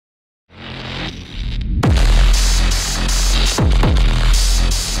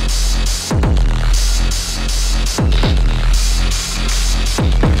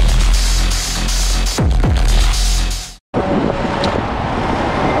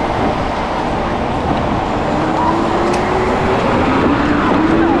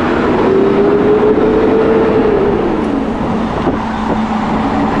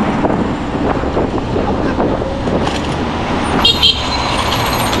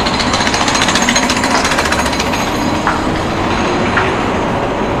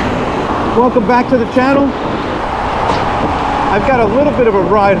Welcome back to the channel. I've got a little bit of a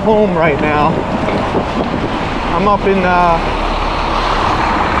ride home right now. I'm up in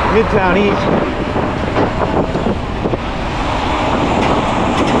Midtown East,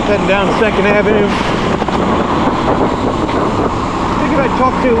 heading down 2nd Avenue. Figured I'd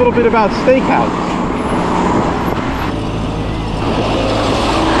talk to you a little bit about Steakhouse.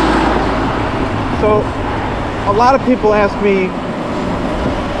 So a lot of people ask me,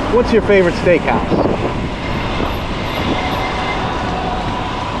 what's your favorite steakhouse?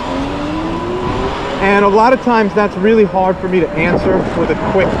 And a lot of times that's really hard for me to answer with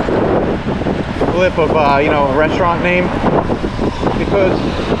a quick flip of a restaurant name, because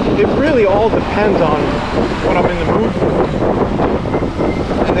it really all depends on what I'm in the mood for.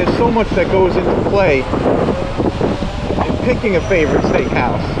 And there's so much that goes into play in picking a favorite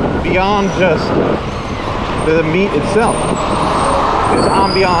steakhouse beyond just the meat itself. There's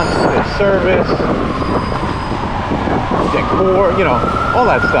ambiance, there's service, decor, all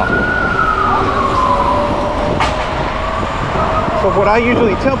that stuff. So what I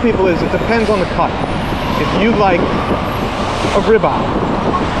usually tell people is it depends on the cut. If you like a ribeye,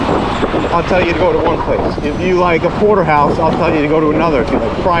 I'll tell you to go to one place. If you like a porterhouse, I'll tell you to go to another. If you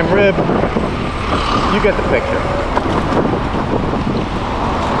like prime rib, you get the picture.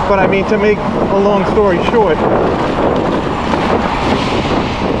 But I mean, to make a long story short,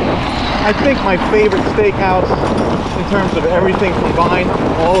 I think my favorite steakhouse, in terms of everything combined,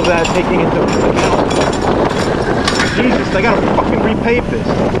 all of that taking into account, Jesus, they gotta fucking repave this.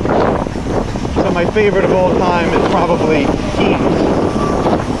 So my favorite of all time is probably Keens.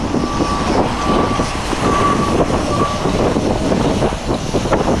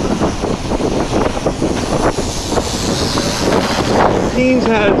 Keens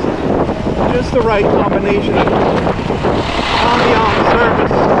has just the right combination of ambiance,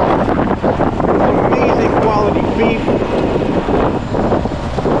 service, amazing quality beef,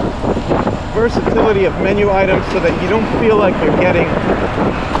 versatility of menu items so that you don't feel like you're getting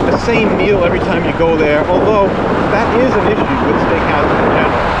the same meal every time you go there, although that is an issue with steakhouses in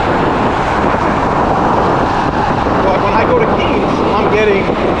general. But when I go to Keens, I'm getting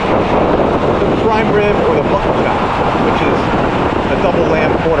the prime rib or the mutton chop, which is a double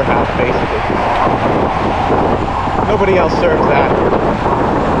lamb porterhouse basically. Nobody else serves that.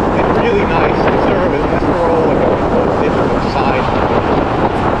 It's really nice. They serve a casserole, like a dish on the side.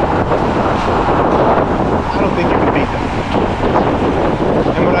 I don't think you can beat them.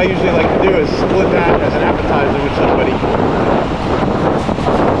 And what I usually like to do is split that as an appetizer with somebody.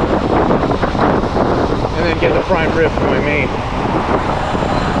 And then get the prime rib for my main.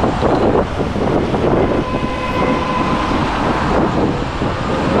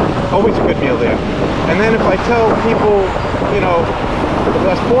 Always a good meal there. And then if I tell people, the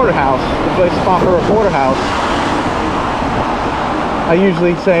best porterhouse, the best spot for a porterhouse, I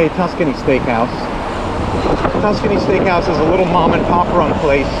usually say Tuscany Steakhouse. Tuscany Steakhouse is a little mom and pop run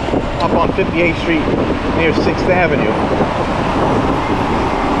place up on 58th Street near 6th Avenue.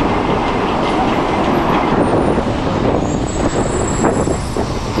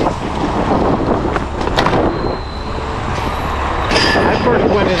 I first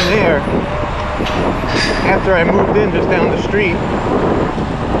went in there after I moved in just down the street.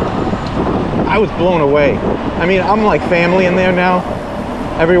 I was blown away. I mean, I'm like family in there now.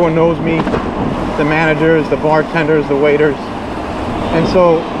 Everyone knows me. The managers, the bartenders, the waiters. And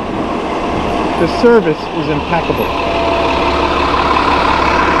so the service is impeccable.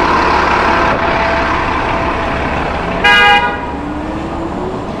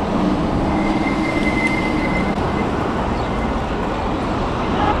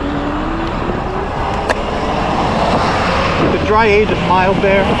 The dry age is mild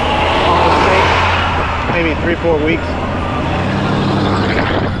there on the steak, maybe 3-4 weeks.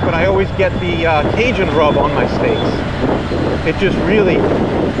 But I always get the Cajun rub on my steaks. It just really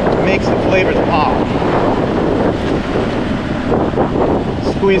makes the flavors pop.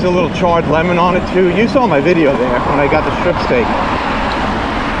 Squeeze a little charred lemon on it too. You saw my video there when I got the strip steak.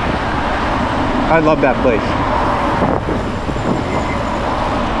 I love that place.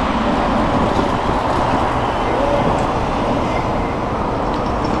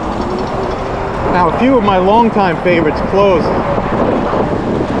 Now, a few of my longtime favorites closed.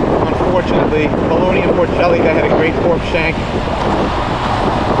 Unfortunately, bologna and porcelli, they had a great pork shank.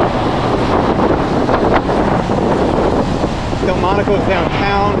 Delmonico's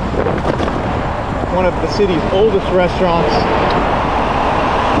downtown, one of the city's oldest restaurants.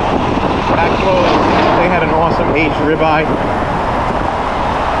 That closed. They had an awesome aged ribeye.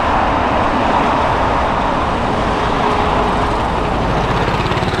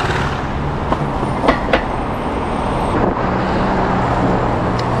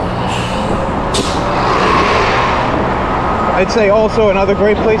 I'd say also another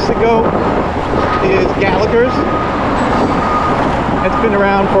great place to go is Gallagher's. It's been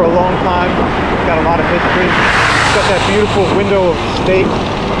around for a long time. It's got a lot of history. It's got that beautiful window of steak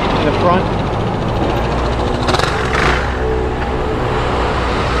in the front.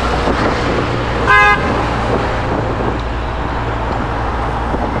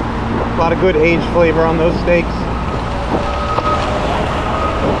 A lot of good aged flavor on those steaks.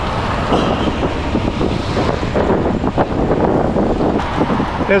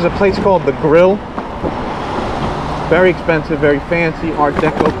 There's a place called The Grill. Very expensive, very fancy, Art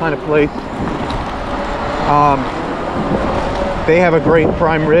Deco kind of place. They have a great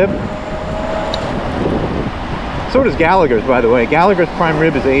prime rib. So does Gallagher's, by the way. Gallagher's prime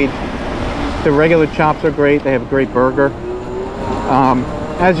rib is aged. The regular chops are great. They have a great burger.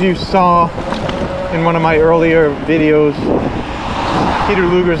 As you saw in one of my earlier videos, Peter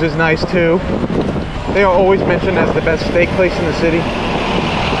Luger's is nice too. They are always mentioned as the best steak place in the city.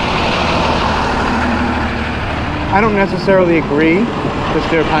 I don't necessarily agree because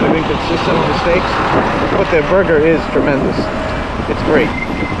they're kind of inconsistent on the steaks, but their burger is tremendous. It's great.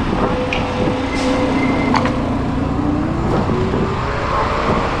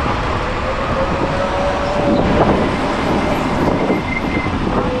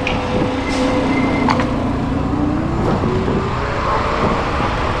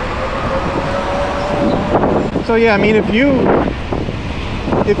 So yeah, I mean, if you're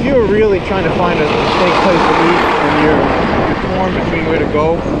really trying to find a steak place to eat and you're torn between where to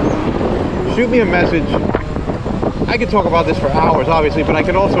go, shoot me a message. I could talk about this for hours, obviously, but I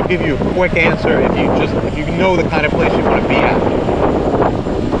could also give you a quick answer if you know the kind of place you want to be at.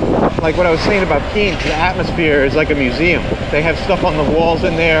 Like what I was saying about Keen's, the atmosphere is like a museum. They have stuff on the walls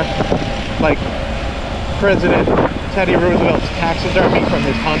in there, like President Teddy Roosevelt's taxidermy from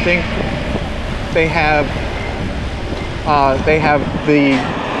his hunting. They have the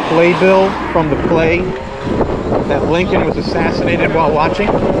playbill from the play that Lincoln was assassinated while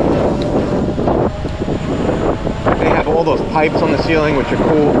watching. They have all those pipes on the ceiling, which are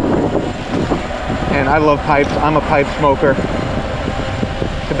cool. And I love pipes. I'm a pipe smoker.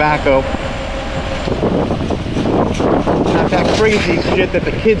 Tobacco. Not that crazy shit that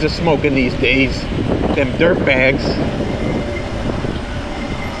the kids are smoking these days. Them dirt bags.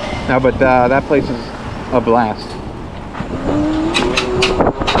 No, but that place is a blast.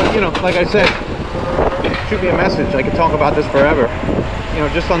 But, you know, like I said, shoot me a message. I could talk about this forever. You know,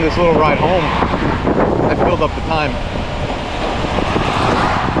 just on this little ride home, I filled up the time.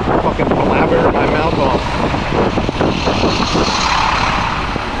 Fucking blabbered my mouth off.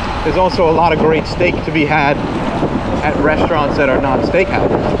 There's also a lot of great steak to be had at restaurants that are not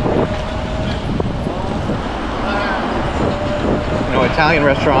steakhouses. You know, Italian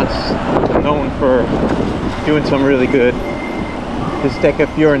restaurants are known for doing some really good bistecca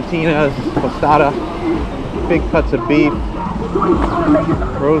fiorentinas, tostada, big cuts of beef,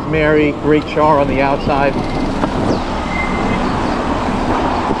 rosemary, great char on the outside.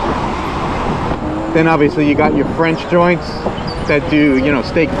 Then obviously you got your French joints that do, you know,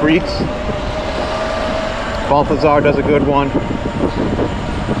 steak frites. Balthazar does a good one.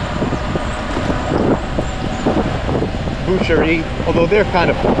 Boucherie, although they're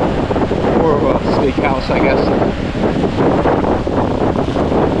kind of more of a steakhouse, I guess.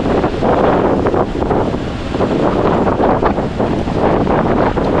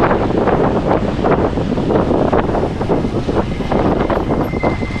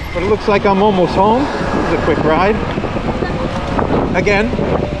 But it looks like I'm almost home. This is a quick ride. Again,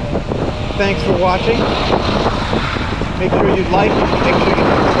 thanks for watching. Make sure you like, make sure you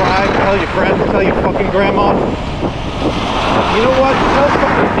subscribe, tell your friends, tell your fucking grandma. You know what? Tell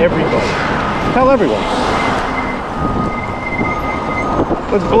fucking everybody. Tell everyone.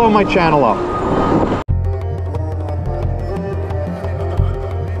 Let's blow my channel up.